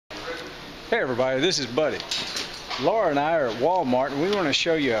Hey everybody, this is Buddy. Laura and I are at Walmart and we want to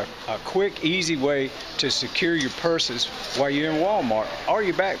show you a quick, easy way to secure your purses while you're in Walmart or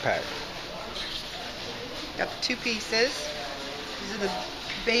your backpack. Got the two pieces. These are the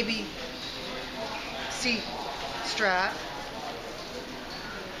baby seat strap.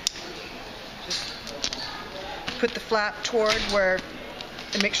 Just put the flap toward where,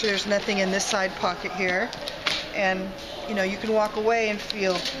 and make sure there's nothing in this side pocket here. And you know, you can walk away and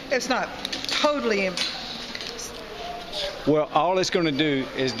feel it's not totally. Well, all it's going to do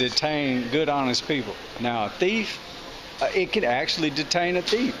is detain good, honest people. Now, a thief, it could actually detain a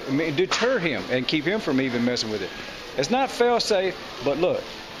thief. I mean, deter him and keep him from even messing with it. It's not fail-safe, but look,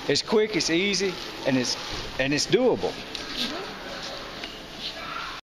 it's quick, it's easy, and it's doable.